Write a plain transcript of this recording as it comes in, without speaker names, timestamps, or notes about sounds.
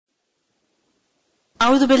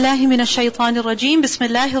أعوذ بالله من الشيطان الرجيم. بسم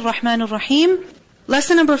الله الرحمن الرحيم.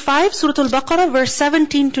 Lesson number 5, Surah Al-Baqarah, verse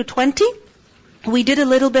 17 to 20. We did a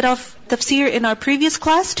little bit of tafsir in our previous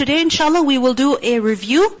class. Today, inshallah, we will do a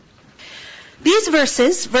review. These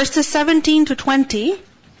verses 17 to 20,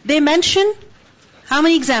 they mention how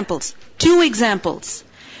many examples? 2 examples.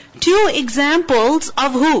 2 examples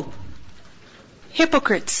of who?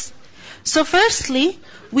 Hypocrites. So firstly,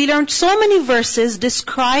 we learned so many verses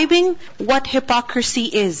describing what hypocrisy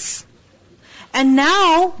is. And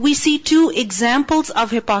now we see 2 examples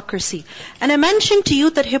of hypocrisy. And I mentioned to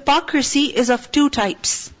you that hypocrisy is of 2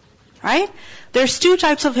 types. Right? There's 2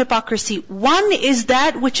 types of hypocrisy. One is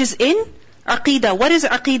that which is in Aqidah. What is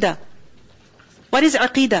Aqidah? What is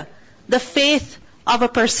Aqidah? The faith of a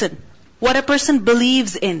person. What a person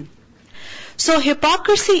believes in. So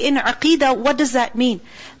hypocrisy in Aqidah, what does that mean?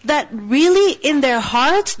 That really in their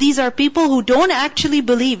hearts, these are people who don't actually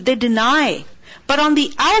believe. They deny. But on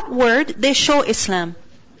the outward, they show Islam.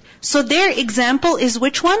 So their example is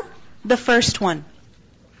which one? The first one.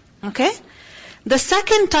 Okay? The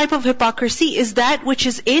second type of hypocrisy is that which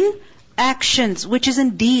is in actions, which is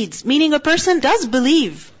in deeds. Meaning a person does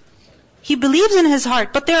believe. He believes in his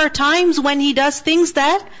heart. But there are times when he does things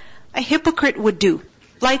that a hypocrite would do.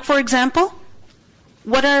 Like for example,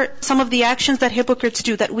 what are some of the actions that hypocrites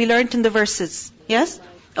do that we learned in the verses? Yes?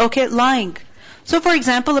 Okay, lying. So for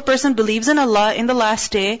example, a person believes in Allah, in the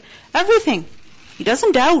last day, everything. He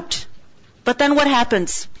doesn't doubt. But then what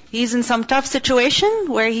happens? He's in some tough situation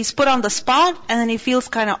where he's put on the spot and then he feels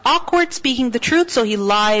kind of awkward speaking the truth, so he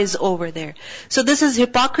lies over there. So this is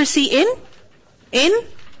hypocrisy in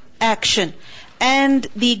action. And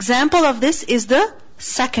the example of this is the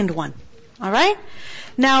second one. Alright?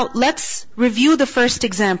 Now, let's review the first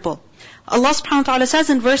example. Allah subhanahu wa ta'ala says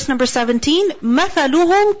in verse number 17,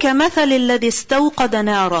 مَثَلُهُمْ كَمَثَلِ الَّذِي اسْتَوْقَدَ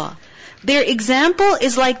نَارًا. Their example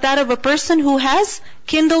is like that of a person who has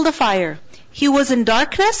kindled a fire. He was in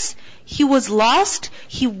darkness, he was lost,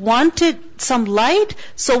 he wanted some light.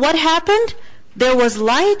 So what happened? There was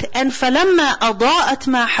light, and فَلَمَّا أَضَاءَتْ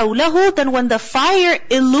مَا حَوْلَهُ. Then when the fire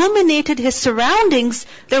illuminated his surroundings,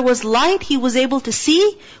 there was light, he was able to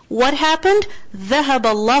see. What happened? ذَهَبَ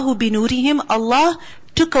اللَّهُ بِنُورِهِمْ. Allah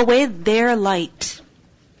took away their light.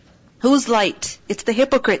 Whose light? It's the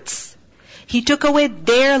hypocrites. He took away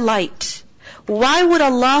their light. Why would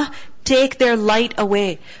Allah take their light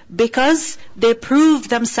away? Because they proved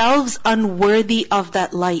themselves unworthy of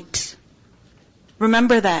that light.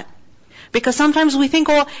 Remember that. Because sometimes we think,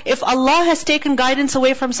 oh, if Allah has taken guidance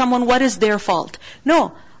away from someone, what is their fault?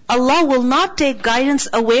 No. Allah will not take guidance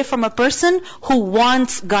away from a person who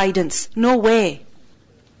wants guidance. No way.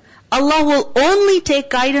 Allah will only take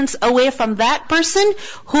guidance away from that person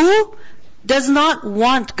who does not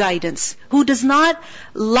want guidance, who does not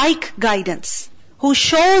like guidance, who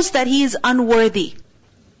shows that he is unworthy.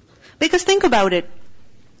 Because think about it.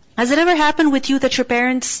 Has it ever happened with you that your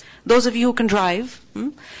parents, those of you who can drive,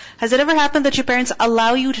 has it ever happened that your parents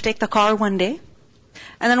allow you to take the car one day?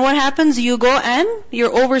 And then what happens? You go and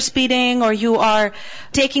you're overspeeding, or you are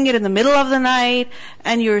taking it in the middle of the night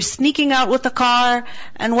and you're sneaking out with the car.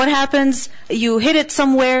 And what happens? You hit it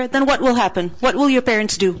somewhere. Then what will happen? What will your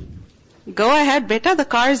parents do? Go ahead, beta, the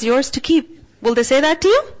car is yours to keep. Will they say that to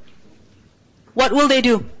you? What will they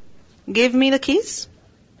do? Give me the keys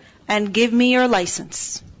and give me your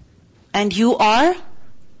license. And you are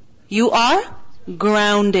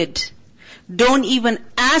grounded. Don't even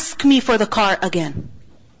ask me for the car again.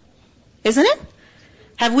 Isn't it?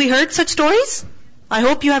 Have we heard such stories? I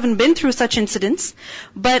hope you haven't been through such incidents.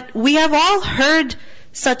 But we have all heard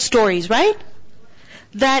such stories, right?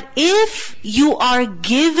 That if you are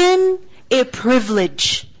given a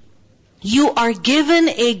privilege, you are given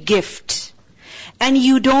a gift, and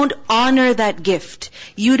you don't honor that gift,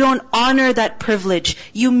 you don't honor that privilege,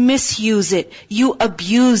 you misuse it, you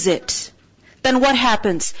abuse it, then what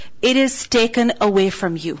happens? It is taken away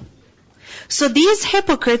from you. So these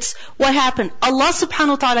hypocrites, what happened? Allah subhanahu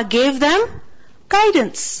wa ta'ala gave them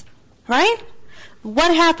guidance. Right?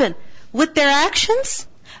 What happened? With their actions,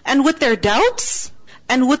 and with their doubts,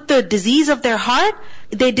 and with the disease of their heart,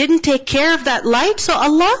 they didn't take care of that light, so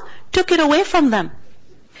Allah took it away from them.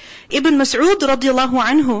 Ibn Mas'ud radiallahu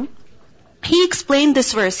anhu, he explained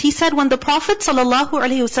this verse. He said when the Prophet sallallahu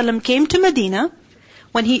alaihi wasallam came to Medina,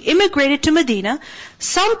 when he immigrated to Medina,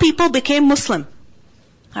 some people became Muslim.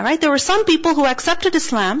 Alright, there were some people who accepted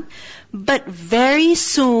Islam, but very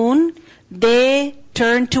soon they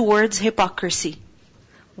turned towards hypocrisy.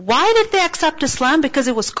 Why did they accept Islam? Because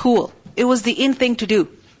it was cool. It was the in thing to do.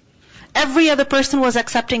 Every other person was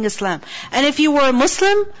accepting Islam. And if you were a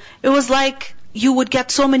Muslim, it was like you would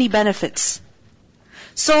get so many benefits.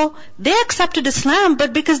 So they accepted Islam,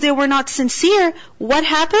 but because they were not sincere, what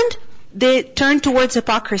happened? They turned towards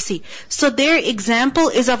hypocrisy. So their example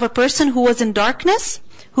is of a person who was in darkness,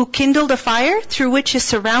 who kindled a fire through which his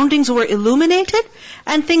surroundings were illuminated,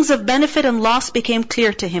 and things of benefit and loss became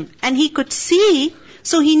clear to him. And he could see,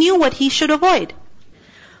 so he knew what he should avoid.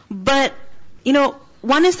 But,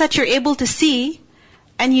 one is that you're able to see,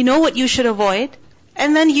 and you know what you should avoid,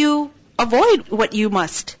 and then you avoid what you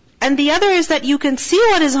must. And the other is that you can see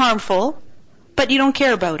what is harmful, but you don't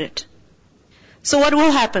care about it. So what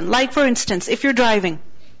will happen? Like for instance, if you're driving,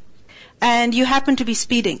 and you happen to be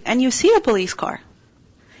speeding, and you see a police car,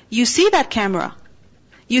 you see that camera,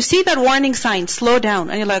 you see that warning sign, slow down,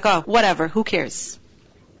 and you're like, oh, whatever, who cares?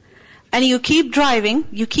 And you keep driving,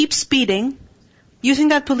 you keep speeding, you think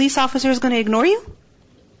that police officer is going to ignore you?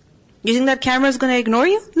 You think that camera is going to ignore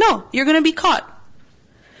you? No, you're going to be caught.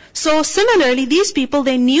 So similarly, these people,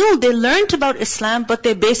 they learned about Islam, but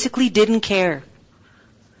they basically didn't care.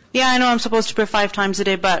 Yeah, I know I'm supposed to pray 5 times a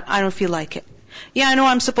day, but I don't feel like it. Yeah, I know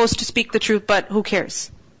I'm supposed to speak the truth, but who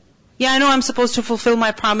cares? Yeah, I know I'm supposed to fulfill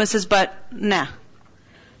my promises, but nah.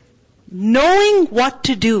 Knowing what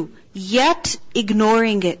to do, yet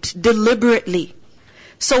ignoring it deliberately.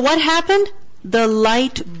 So what happened? The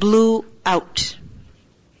light blew out.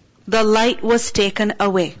 The light was taken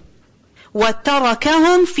away.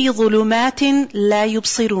 وَتَرَكَهُمْ فِي ظُلُمَاتٍ لَا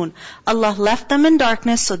يُبْصِرُونَ. Allah left them in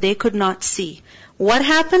darkness so they could not see. What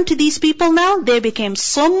happened to these people now? They became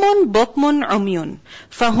صُمٌّ بُكْمٌ عُمْيٌ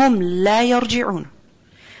فَهُمْ لَا يَرْجِعُونَ.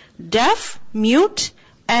 Deaf, mute,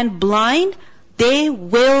 and blind, they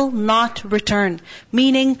will not return.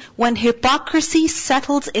 Meaning, when hypocrisy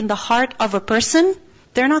settles in the heart of a person,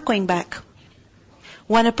 they're not going back.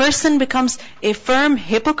 When a person becomes a firm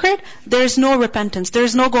hypocrite, there's no repentance,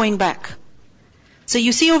 there's no going back. So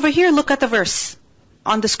you see over here, look at the verse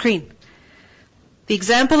on the screen. The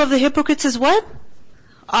example of the hypocrites is what?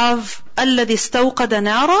 Of الَّذِي اسْتَوْقَدَ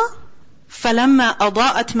نَارًا فَلَمَّا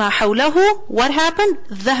أَضَاءَتْ مَا حَوْلَهُ. What happened?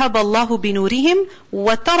 ذَهَبَ اللَّهُ بِنُورِهِمْ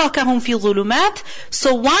وَتَرَكَهُمْ فِي ظُلُمَاتٍ.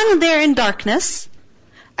 So one, they're in darkness.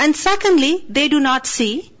 And secondly, they do not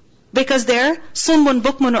see, because they're summun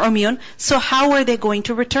bukmun umyun. So how are they going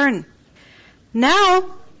to return? Now,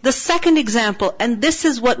 the second example, and this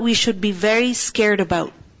is what we should be very scared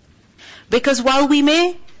about. Because while we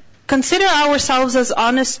may consider ourselves as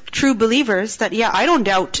honest, true believers, that yeah, I don't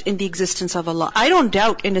doubt in the existence of Allah. I don't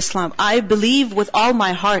doubt in Islam. I believe with all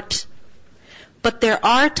my heart. But there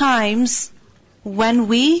are times when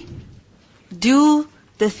we do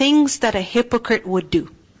the things that a hypocrite would do.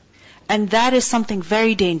 And that is something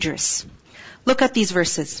very dangerous. Look at these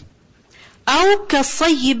verses. أَوْ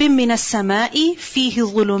كَصَيِّبٍ مِّنَ السَّمَاءِ فِيهِ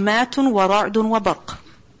ظُلُمَاتٌ وَرَعْدٌ وَبَرْقٌ.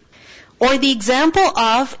 Or the example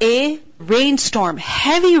of a rainstorm,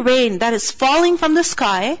 heavy rain that is falling from the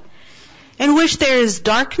sky, in which there is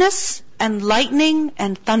darkness and lightning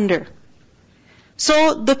and thunder.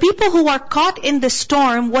 So the people who are caught in the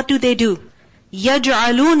storm, what do?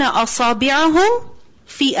 يَجْعَلُونَ أَصَابِعَهُمْ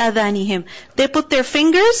فِي آذَانِهِمْ. They put their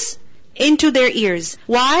fingers into their ears.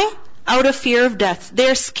 Why? Out of fear of death.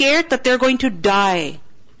 They're scared that they're going to die.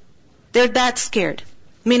 They're that scared.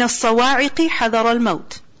 مِنَ الصَّوَاعِقِ حَذَرَ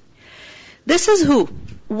الْمَوْتِ. This is who?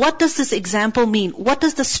 What does this example mean? What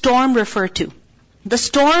does the storm refer to? The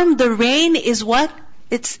storm, the rain is what?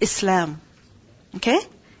 It's Islam. Okay?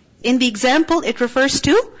 In the example, it refers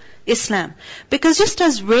to Islam. Because just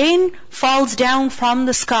as rain falls down from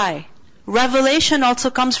the sky, revelation also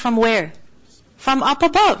comes from where? From up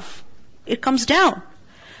above. It comes down.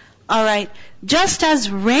 Alright. Just as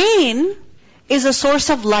rain is a source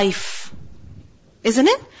of life. Isn't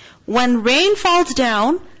it? When rain falls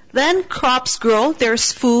down, then crops grow,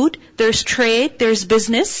 there's food, there's trade, there's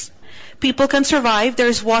business. People can survive,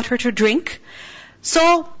 there's water to drink.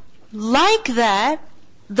 So, like that,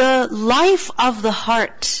 the life of the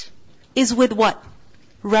heart is with what?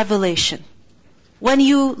 Revelation. When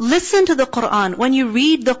you listen to the Qur'an, when you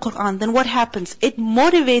read the Qur'an, then what happens? It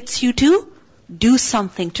motivates you to do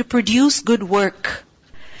something, to produce good work.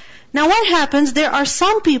 Now what happens? There are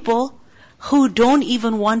some people who don't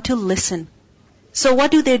even want to listen. So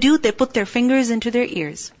what do? They put their fingers into their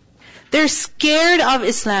ears. They're scared of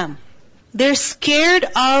Islam. They're scared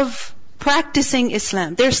of practicing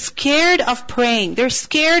Islam. They're scared of praying. They're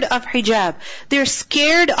scared of hijab. They're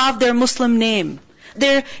scared of their Muslim name.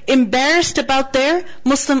 They're embarrassed about their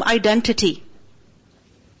Muslim identity.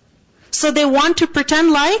 So they want to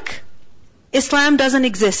pretend like Islam doesn't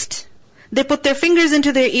exist. They put their fingers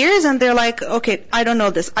into their ears and they're like, okay, I don't know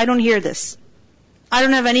this. I don't hear this. I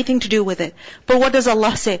don't have anything to do with it. But what does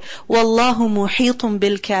Allah say? وَاللَّهُ مُحِيطٌ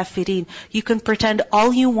بِالْكَافِرِينَ. You can pretend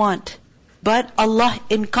all you want. But Allah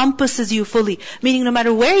encompasses you fully. Meaning no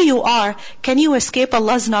matter where you are, can you escape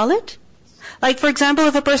Allah's knowledge? Like for example,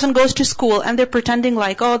 if a person goes to school and they're pretending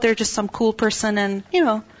like, oh, they're just some cool person and,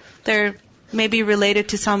 they're maybe related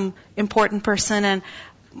to some important person and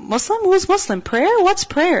Muslim? Who's Muslim? Prayer? What's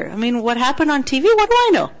prayer? I mean, what happened on TV? What do I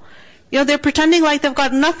know? They're pretending like they've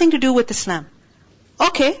got nothing to do with Islam.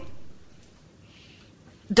 Okay.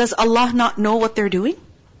 Does Allah not know what they're doing?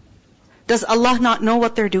 Does Allah not know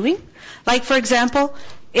what they're doing? Like for example,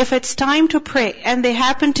 if it's time to pray and they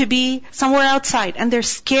happen to be somewhere outside and they're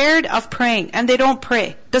scared of praying and they don't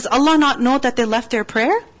pray, does Allah not know that they left their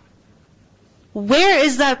prayer? Where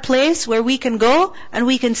is that place where we can go and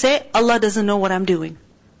we can say, Allah doesn't know what I'm doing?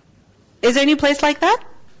 Is there any place like that?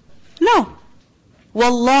 No.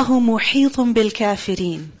 Wallahu muhitun bil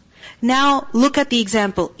kafirin. Now look at the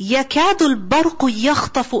example. يَكَادُ الْبَرْقُ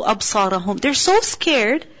يَخْطَفُ أَبْصَارَهُم. They're so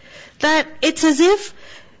scared that it's as if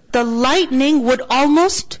the lightning would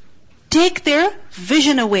almost take their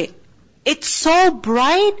vision away. It's so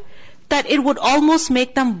bright that it would almost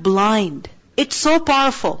make them blind. It's so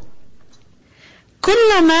powerful.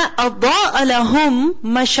 كُلَّمَا أَضَاءَ لَهُمْ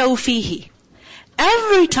مَشَوْا فِيهِ.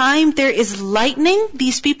 Every time there is lightning,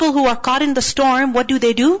 these people who are caught in the storm, what do?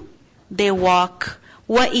 They walk.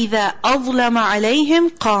 وَإِذَا أَظْلَمَ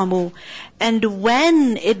عَلَيْهِمْ قَامُوا. And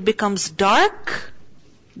when it becomes dark,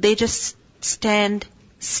 they just stand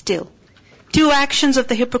still. Two actions of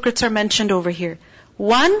the hypocrites are mentioned over here.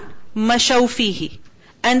 One, مَشَوْا فِيهِ.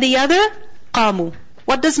 And the other, قَامُوا.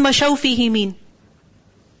 What does مَشَوْا فِيهِ mean?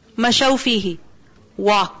 مَشَوْا فِيهِ.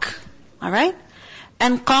 Walk. Alright?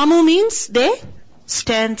 And قَامُوا means they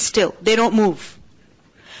stand still. They don't move.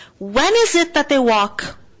 When is it that they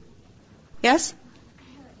walk? Yes?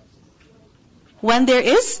 When there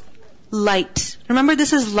is light. Remember,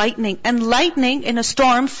 this is lightning. And lightning in a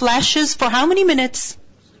storm flashes for how many minutes?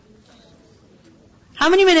 How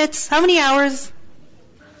many minutes? How many hours?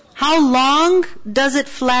 How long does it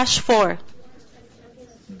flash for?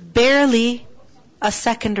 Barely a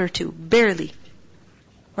second or two. Barely.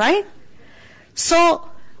 Right? So,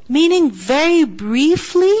 meaning very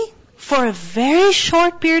briefly, for a very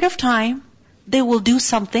short period of time, they will do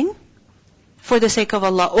something for the sake of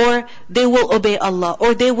Allah, or they will obey Allah,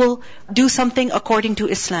 or they will do something according to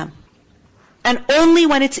Islam. And only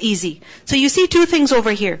when it's easy. So you see two things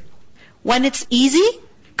over here. When it's easy,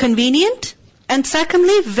 convenient, and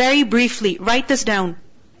secondly, very briefly. Write this down.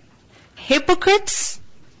 Hypocrites,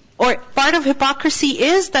 or part of hypocrisy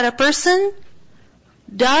is that a person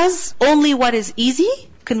does only what is easy,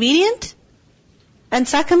 convenient, and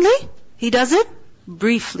secondly, he does it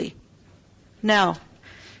briefly. Now,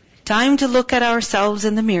 time to look at ourselves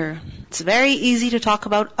in the mirror. It's very easy to talk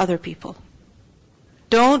about other people.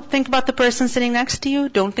 Don't think about the person sitting next to you.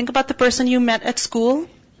 Don't think about the person you met at school.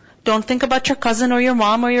 Don't think about your cousin or your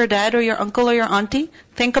mom or your dad or your uncle or your auntie.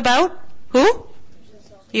 Think about who?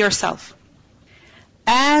 Yourself.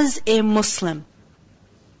 As a Muslim,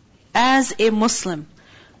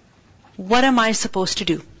 what am I supposed to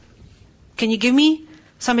do? Can you give me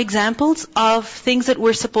some examples of things that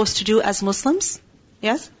we're supposed to do as Muslims?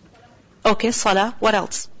 Yes? Okay, salah. What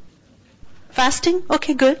else? Fasting?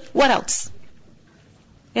 Okay, good. What else?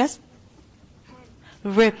 Yes?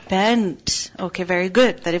 Repent. Okay, very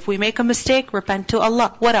good. That if we make a mistake, repent to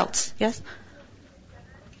Allah. What else? Yes?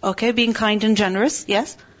 Okay, being kind and generous.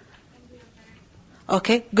 Yes?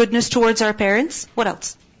 Okay, goodness towards our parents. What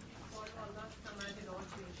else?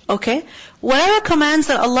 Okay. Whatever commands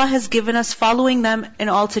that Allah has given us, following them in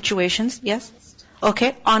all situations. Yes?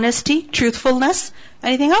 Okay. Honesty, truthfulness.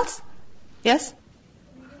 Anything else? Yes?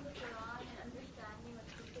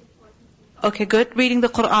 Okay, good. Reading the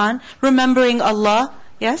Quran. Remembering Allah.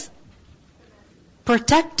 Yes?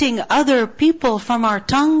 Protecting other people from our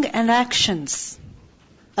tongue and actions.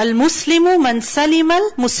 Al-Muslimu man salima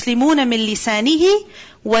al-Muslimuna min lisanihi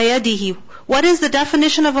wa yadihi. What is the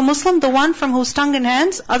definition of a Muslim? The one from whose tongue and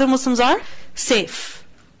hands other Muslims are safe.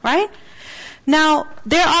 Right? Now,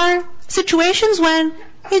 there are situations when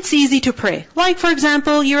it's easy to pray. Like, for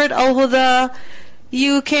example, you're at Al-Huda,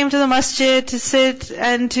 you came to the masjid to sit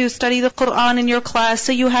and to study the Quran in your class,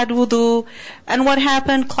 so you had wudu, and what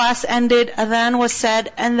happened? Class ended, adhan was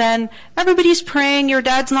said, and then everybody's praying, your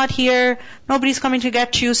dad's not here, nobody's coming to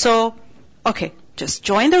get you, so, okay, just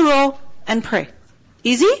join the row and pray.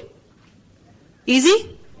 Easy?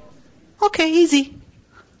 Easy? Okay, easy.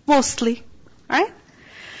 Mostly. Right?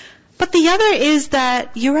 But the other is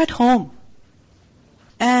that you're at home.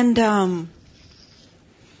 And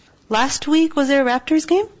last week, was there a Raptors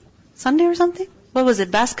game? Sunday or something? What was it?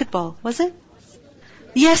 Basketball, was it?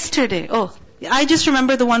 Yesterday. Oh, I just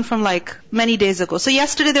remember the one from like many days ago. So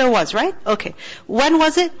yesterday there was, right? Okay. When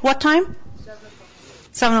was it? What time?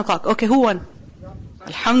 7 o'clock. Okay, who won?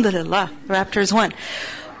 Alhamdulillah, Raptors won.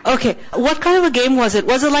 Okay, what kind of a game was it?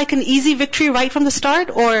 Was it like an easy victory right from the start,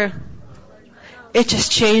 or it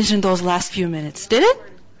just changed in those last few minutes? Did it?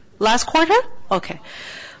 Last quarter? Okay.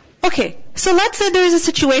 Okay, so let's say there is a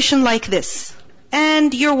situation like this,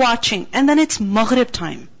 and you're watching, and then it's Maghrib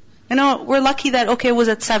time. You know, we're lucky that, okay, it was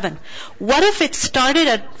at 7. What if it started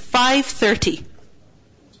at 5:30?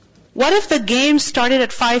 What if the game started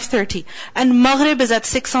at 5:30, and Maghrib is at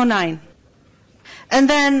 6:09? And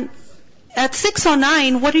then, at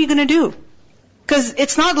 6:09, what are you going to do? Because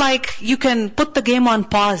it's not like you can put the game on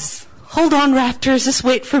pause. Hold on, Raptors, just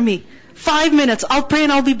wait for me. 5 minutes, I'll pray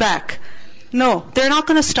and I'll be back. No, they're not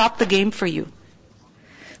going to stop the game for you.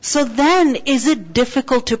 So then, is it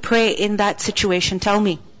difficult to pray in that situation? Tell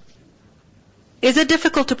me. Is it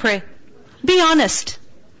difficult to pray? Be honest.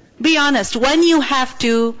 Be honest. When you have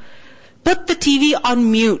to put the TV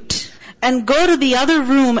on mute and go to the other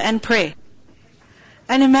room and pray.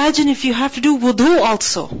 And imagine if you have to do wudu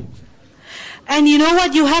also. And you know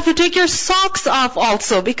what? You have to take your socks off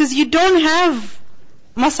also because you don't have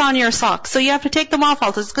masa on your socks. So you have to take them off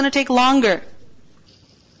also. It's going to take longer.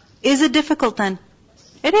 Is it difficult then?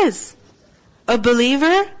 It is. A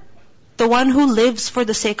believer, the one who lives for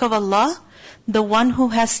the sake of Allah, the one who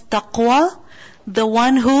has taqwa, the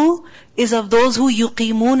one who is of those who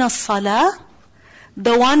yuqimuna as-salah,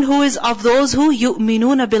 the one who is of those who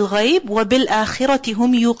yu'minuna bil-ghayb wa bil-akhirati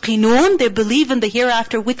hum yuqinun, they believe in the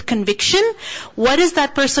hereafter with conviction. What is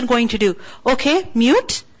that person going to do? Okay,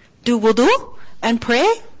 mute, do wudu, and pray,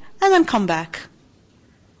 and then come back.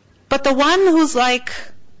 But the one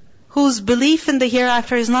whose belief in the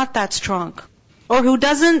hereafter is not that strong, or who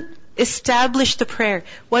doesn't establish the prayer,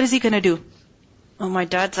 what is he going to do? Oh, my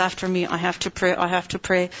dad's after me, I have to pray.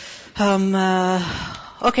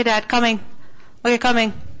 Okay, Dad, coming. Okay,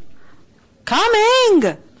 coming.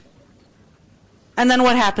 And then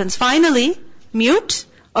what happens? Finally, mute.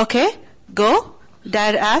 Okay, go.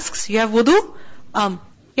 Dad asks, you have wudu?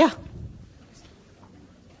 Yeah.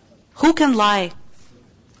 Who can lie?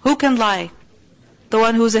 Who can lie? The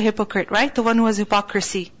one who's a hypocrite, right? The one who has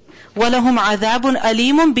hypocrisy. وَلَهُمْ عَذَابٌ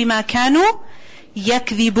أَلِيمٌ بِمَا كَانُوا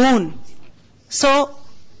يَكْذِبُونَ. So,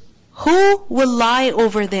 who will lie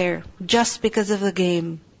over there just because of the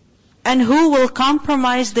game? And who will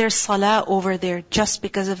compromise their salah over there just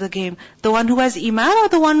because of the game? The one who has iman or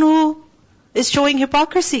the one who is showing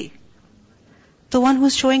hypocrisy? The one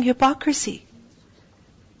who's showing hypocrisy.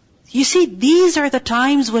 You see, these are the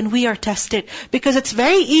times when we are tested. Because it's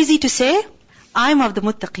very easy to say, I'm of the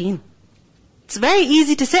muttaqeen. It's very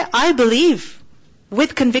easy to say, I believe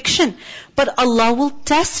with conviction. But Allah will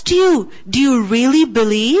test you. Do you really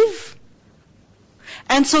believe?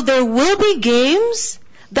 And so there will be games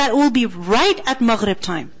that will be right at Maghrib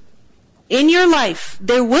time. In your life,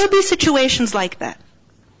 there will be situations like that.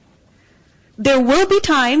 There will be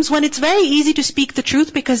times when it's very easy to speak the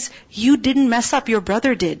truth because you didn't mess up, your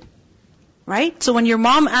brother did. Right? So when your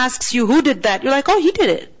mom asks you, who did that? You're like, oh, he did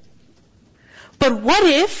it. But what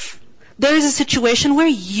if there is a situation where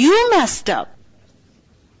you messed up?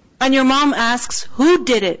 And your mom asks, who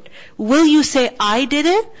did it? Will you say, I did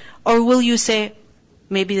it? Or will you say,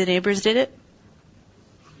 maybe the neighbors did it?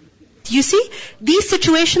 You see, these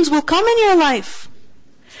situations will come in your life.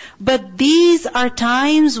 But these are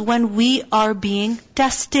times when we are being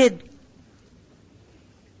tested.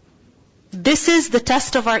 This is the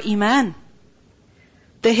test of our iman.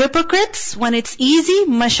 The hypocrites, when it's easy,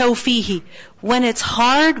 mashaw fihi. When it's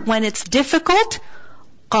hard, when it's difficult,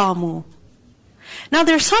 qamu. Now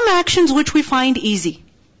there are some actions which we find easy.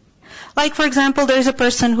 Like for example, there is a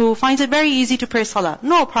person who finds it very easy to pray salah.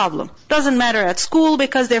 No problem. Doesn't matter at school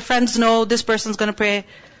because their friends know this person's going to pray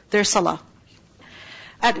their salah.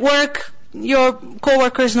 At work, your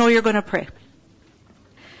co-workers know you're going to pray.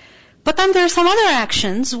 But then there are some other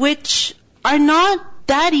actions which are not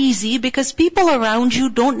that easy because people around you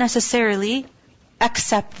don't necessarily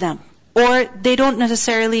accept them. Or they don't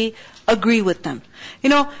necessarily agree with them. You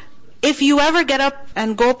know, if you ever get up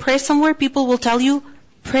and go pray somewhere, people will tell you,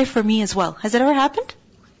 pray for me as well. Has it ever happened?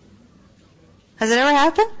 Has it ever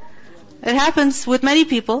happened? It happens with many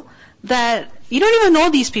people that you don't even know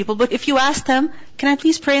these people, but if you ask them, can I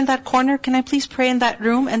please pray in that corner? Can I please pray in that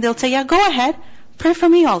room? And they'll say, yeah, go ahead. Pray for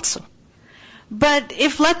me also. But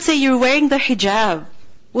if let's say you're wearing the hijab,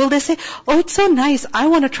 will they say, oh, it's so nice, I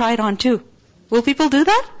want to try it on too? Will people do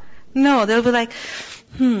that? No, they'll be like,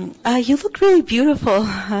 you look really beautiful.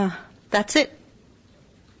 That's it.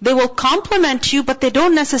 They will compliment you, but they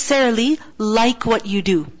don't necessarily like what you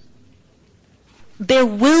do. there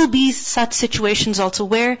will be such situations also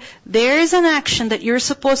where there is an action that you're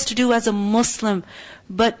supposed to do as a Muslim,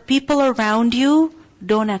 but people around you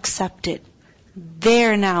don't accept it.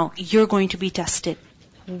 There now, you're going to be tested.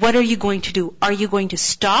 What are you going to do? Are you going to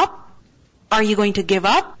stop? Are you going to give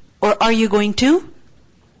up? Or are you going to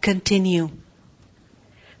continue?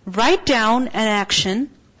 Write down an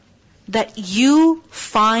action that you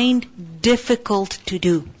find difficult to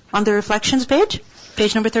do. On the reflections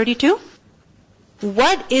page number 32.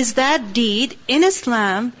 What is that deed in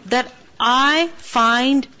Islam that I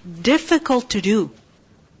find difficult to do?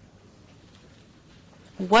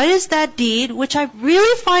 What is that deed which I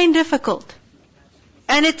really find difficult?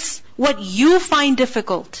 And it's what you find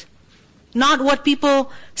difficult. Not what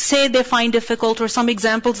people say they find difficult or some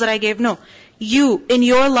examples that I gave. No. You, in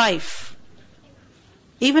your life.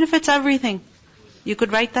 Even if it's everything, you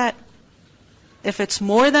could write that. If it's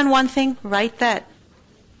more than one thing, write that.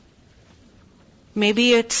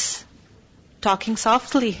 Maybe it's talking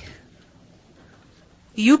softly.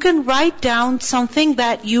 You can write down something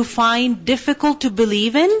that you find difficult to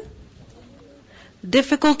believe in,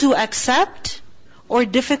 difficult to accept, or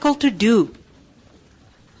difficult to do.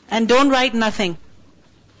 And don't write nothing.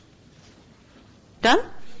 Done?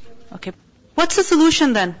 Okay. What's the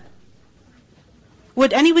solution then?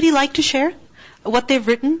 Would anybody like to share what they've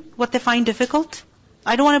written, what they find difficult?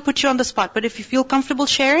 I don't want to put you on the spot, but if you feel comfortable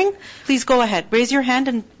sharing, please go ahead. Raise your hand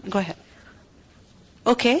and go ahead.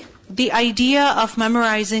 Okay. The idea of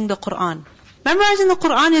memorizing the Quran. Memorizing the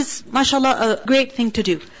Quran is, mashallah, a great thing to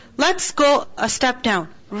do. Let's go a step down.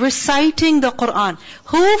 Reciting the Quran.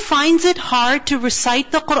 Who finds it hard to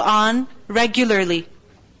recite the Quran regularly?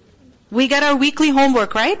 We get our weekly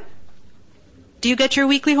homework, right? Do you get your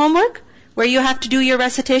weekly homework? Where you have to do your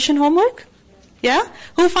recitation homework? Yeah?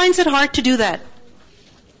 Who finds it hard to do that?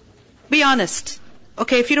 Be honest.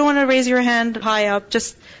 Okay, if you don't want to raise your hand high up,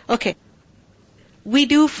 just, okay. We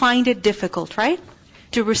do find it difficult, right?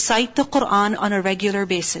 To recite the Quran on a regular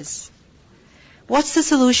basis. What's the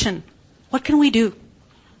solution? What can we do?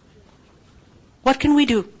 What can we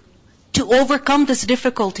do to overcome this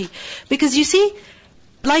difficulty? Because you see,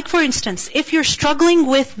 like for instance, if you're struggling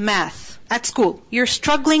with math at school, you're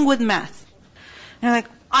struggling with math. And you're like,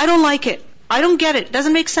 I don't like it. I don't get it. It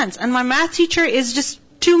doesn't make sense. And my math teacher is just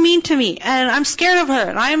too mean to me. And I'm scared of her.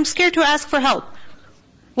 And I am scared to ask for help.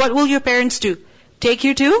 What will your parents do? Take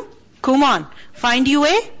you to Kumon. Find you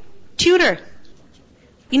a tutor.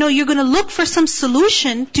 You're going to look for some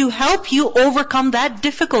solution to help you overcome that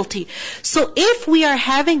difficulty. So if we are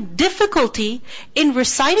having difficulty in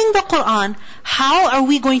reciting the Quran, how are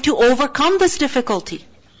we going to overcome this difficulty?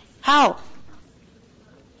 How?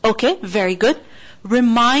 Okay, very good.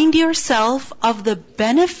 Remind yourself of the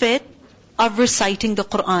benefit of reciting the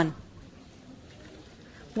Quran.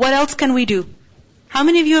 What else can we do? How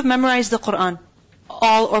many of you have memorized the Quran?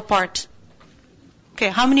 All or part? Okay,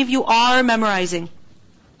 how many of you are memorizing?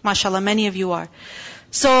 MashaAllah, many of you are.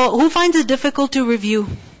 So, who finds it difficult to review?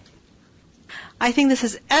 I think this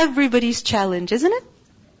is everybody's challenge, isn't it?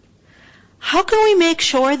 How can we make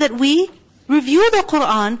sure that we review the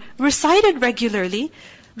Quran, recite it regularly?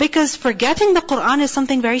 Because forgetting the Quran is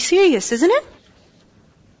something very serious, isn't it?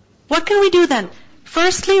 What can we do then?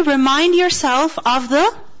 Firstly, remind yourself of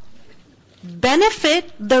the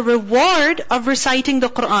benefit, the reward of reciting the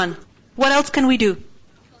Quran. What else can we do?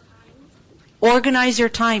 Organize your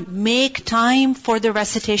time. Make time for the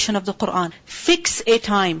recitation of the Quran. Fix a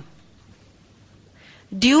time.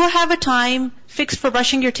 Do you have a time fixed for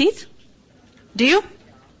brushing your teeth? Do you?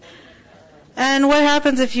 And what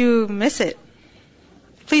happens if you miss it?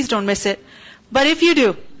 Please don't miss it. But if you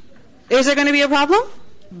do, is there going to be a problem?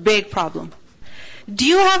 Big problem. Do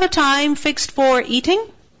you have a time fixed for eating?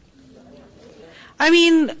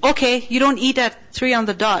 Okay, you don't eat at 3 on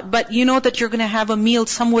the dot, but you know that you're going to have a meal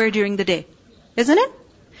somewhere during the day. Isn't it?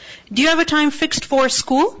 Do you have a time fixed for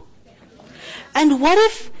school? And what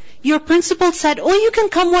if your principal said, oh, you can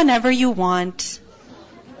come whenever you want?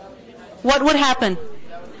 What would happen?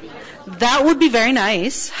 That would be very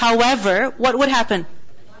nice. However, what would happen?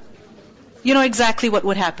 You know exactly what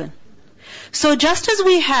would happen. So just as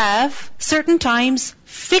we have certain times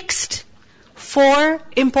fixed for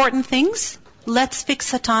important things, let's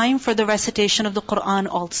fix a time for the recitation of the Quran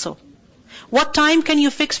also. What time can you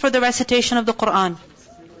fix for the recitation of the Quran?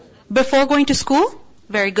 Before going to school?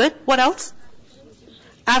 Very good. What else?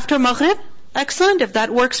 After Maghrib? Excellent. If that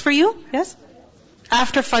works for you. Yes?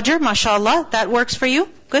 After Fajr? MashaAllah. That works for you.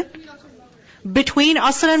 Good. Between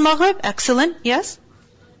Asr and Maghrib? Excellent. Yes?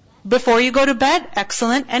 Before you go to bed?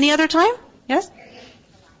 Excellent. Any other time? Yes?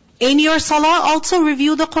 In your salah also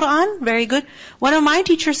review the Quran? Very good. One of my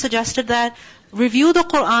teachers suggested that review the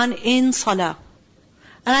Quran in salah.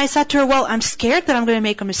 And I said to her, well, I'm scared that I'm going to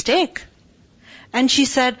make a mistake. And she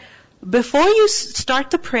said, before you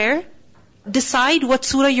start the prayer, decide what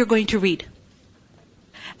surah you're going to read.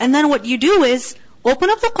 And then what you do is, open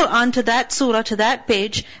up the Quran to that surah, to that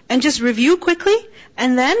page, and just review quickly,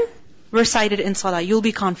 and then recite it in salah. You'll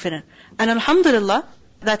be confident. And alhamdulillah,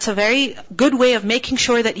 that's a very good way of making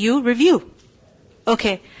sure that you review.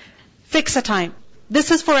 Okay, fix a time.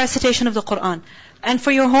 This is for recitation of the Quran. And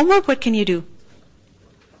for your homework, what can you do?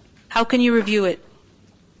 How can you review it?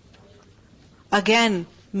 Again,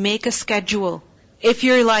 make a schedule. If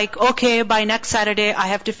you're like, okay, by next Saturday I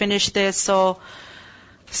have to finish this, so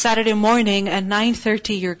Saturday morning at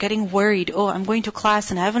 9:30 you're getting worried, oh, I'm going to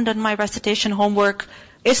class and I haven't done my recitation homework,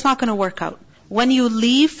 it's not going to work out. When you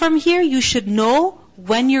leave from here, you should know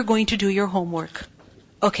when you're going to do your homework.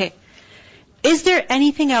 Okay. Is there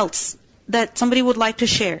anything else that somebody would like to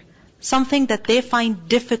share? Something that they find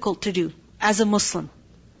difficult to do as a Muslim?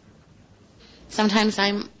 Sometimes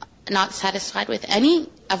I'm not satisfied with any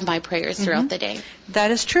of my prayers throughout the day.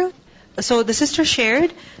 That is true. So the sister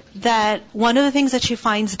shared that one of the things that she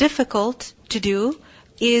finds difficult to do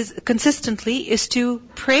is to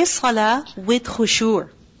pray salah with khushu'.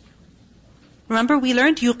 Remember we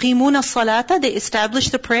learned yuqimuna salata, they establish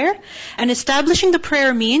the prayer. And establishing the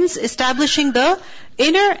prayer means establishing the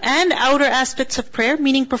inner and outer aspects of prayer,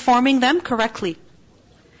 meaning performing them correctly.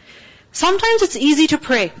 Sometimes it's easy to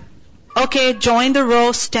pray. Okay, join the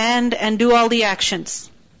row, stand and do all the actions.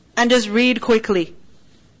 And just read quickly.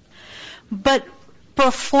 But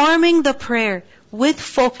performing the prayer with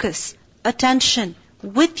focus, attention,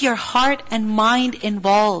 with your heart and mind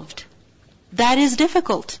involved, that is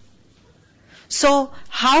difficult. So,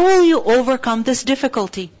 how will you overcome this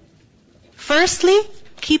difficulty? Firstly,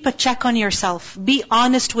 keep a check on yourself. Be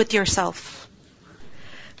honest with yourself.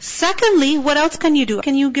 Secondly, what else can you do?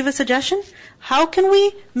 Can you give a suggestion? How can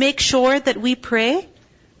we make sure that we pray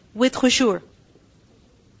with khushu'?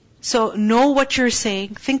 So, know what you're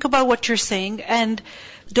saying, think about what you're saying, and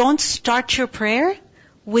don't start your prayer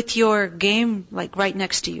with your game like right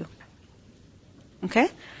next to you. Okay?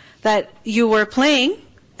 That you were playing,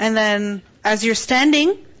 and then as you're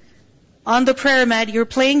standing on the prayer mat, you're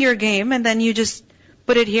playing your game, and then you just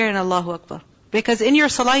put it here in Allahu Akbar. Because in your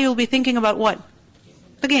salah, you'll be thinking about what?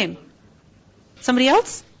 The game. Somebody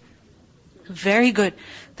else? Very good.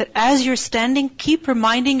 That as you're standing, keep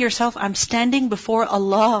reminding yourself, I'm standing before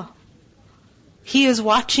Allah. He is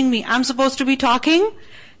watching me. I'm supposed to be talking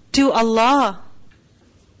to Allah.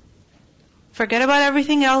 Forget about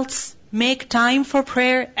everything else. Make time for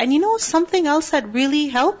prayer. And you know something else that really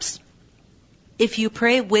helps? If you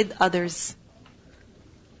pray with others.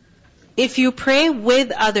 If you pray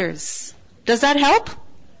with others. Does that help?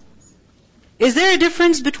 Is there a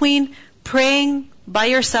difference between praying by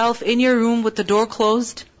yourself in your room with the door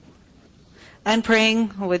closed and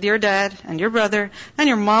praying with your dad and your brother and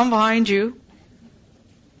your mom behind you?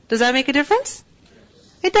 Does that make a difference?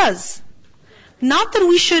 It does. Not that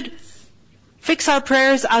we should fix our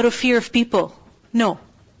prayers out of fear of people. No.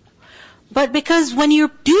 But because when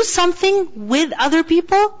you do something with other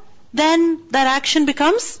people, then that action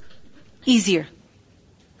becomes easier.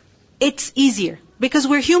 It's easier. Because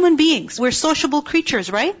we're human beings. We're sociable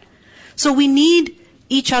creatures, right? So we need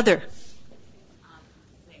each other.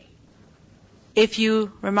 If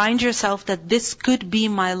you remind yourself that this could be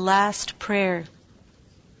my last prayer.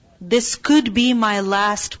 This could be my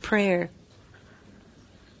last prayer.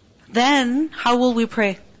 Then, how will we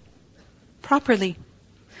pray? Properly.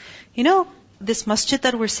 You know, this masjid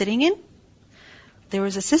that we're sitting in, there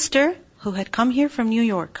was a sister who had come here from New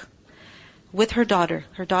York with her daughter.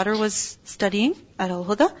 Her daughter was studying at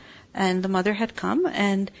Al-Huda, and the mother had come,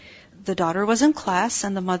 and the daughter was in class,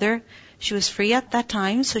 and the mother, she was free at that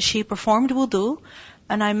time, so she performed wudu,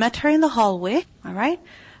 and I met her in the hallway, alright?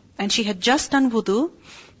 And she had just done wudu,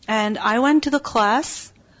 and I went to the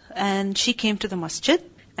class, and she came to the masjid,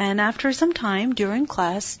 and after some time during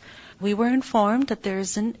class, we were informed that there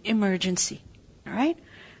is an emergency, alright?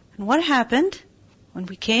 And what happened? When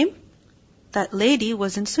we came, that lady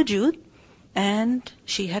was in sujood, and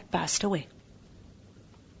she had passed away.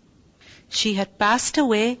 She had passed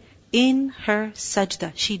away in her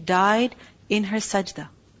sajda. She died in her sajda.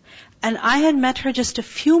 And I had met her just a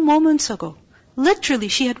few moments ago. Literally,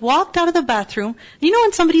 she had walked out of the bathroom. You know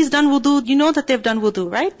when somebody's done wudu, you know that they've done wudu,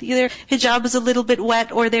 right? Their hijab is a little bit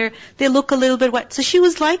wet, or they look a little bit wet. So she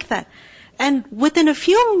was like that. And within a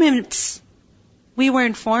few minutes, we were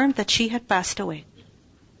informed that she had passed away.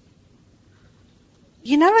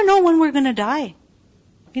 You never know when we're going to die.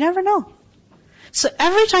 You never know. So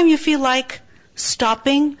every time you feel like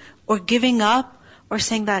stopping or giving up, or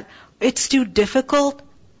saying that it's too difficult,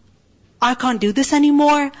 I can't do this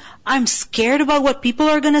anymore, I'm scared about what people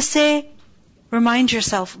are going to say, remind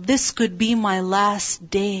yourself, this could be my last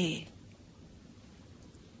day.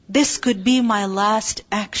 This could be my last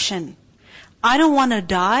action. I don't want to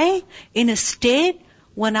die in a state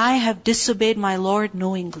when I have disobeyed my Lord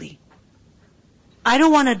knowingly. I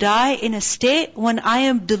don't want to die in a state when I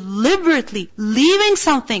am deliberately leaving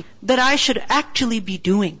something that I should actually be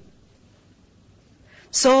doing.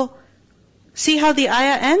 So, see how the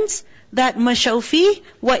ayah ends? That مَشَوْفِي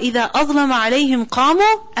وَإِذَا أَظْلَمَ عَلَيْهِمْ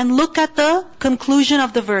قَامُوا, and look at the conclusion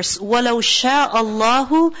of the verse. وَلَوْ شَاءَ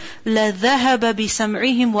اللَّهُ لَذَهَبَ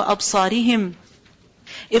بِسَمْعِهِمْ وَأَبْصَارِهِمْ.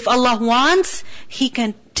 If Allah wants, He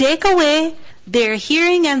can take away their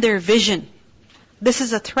hearing and their vision. This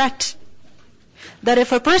is a threat. That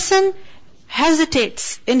if a person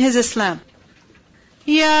hesitates in his Islam,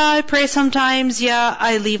 yeah, I pray sometimes, yeah,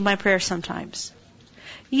 I leave my prayer sometimes.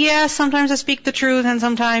 Yeah, sometimes I speak the truth and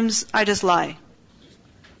sometimes I just lie.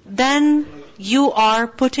 Then you are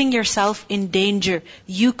putting yourself in danger.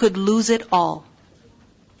 You could lose it all.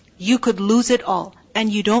 You could lose it all.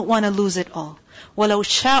 And you don't want to lose it all. وَلَوْ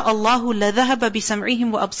شَاءَ اللَّهُ لَذَهَبَ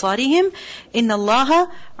بِسَمْعِهِمْ وَأَبْصَارِهِمْ إِنَّ اللَّهَ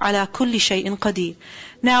عَلَى كُلِّ شَيْءٍ قَدِيرٌ.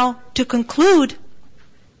 Now, to conclude,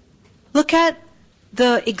 look at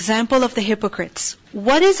the example of the hypocrites.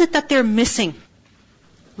 What is it that they're missing?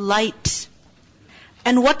 Light.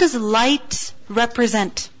 And what does light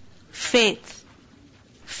represent? Faith.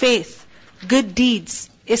 Faith. Good deeds.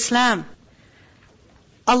 Islam.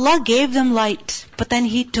 Allah gave them light, but then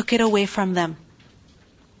He took it away from them.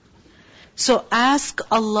 So ask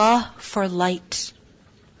Allah for light.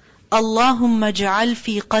 Allahumma ja'al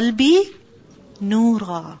fi qalbi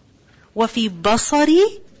nura, wa fi basari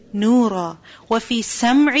nura, wa fi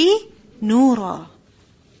sam'i nura.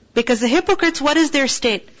 Because the hypocrites, what is their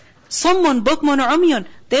state? Summun, bukmun, umyun.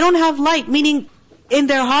 They don't have light, meaning in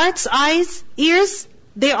their hearts, eyes, ears,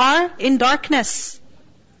 they are in darkness.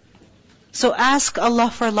 So ask Allah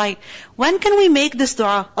for light. When can we make this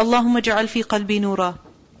dua? Allahumma ja'al fi qalbi nura.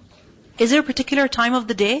 Is there a particular time of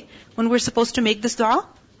the day when we're supposed to make this dua?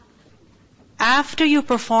 After you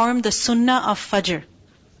perform the sunnah of Fajr.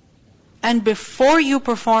 And before you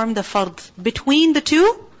perform the fard. Between the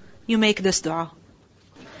two, you make this dua.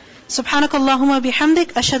 سبحانك اللهم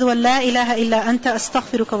بحمدك أشهد أن لا إله إلا أنت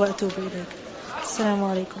أستغفرك وأتوب إليك. السلام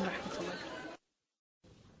عليكم ورحمة الله.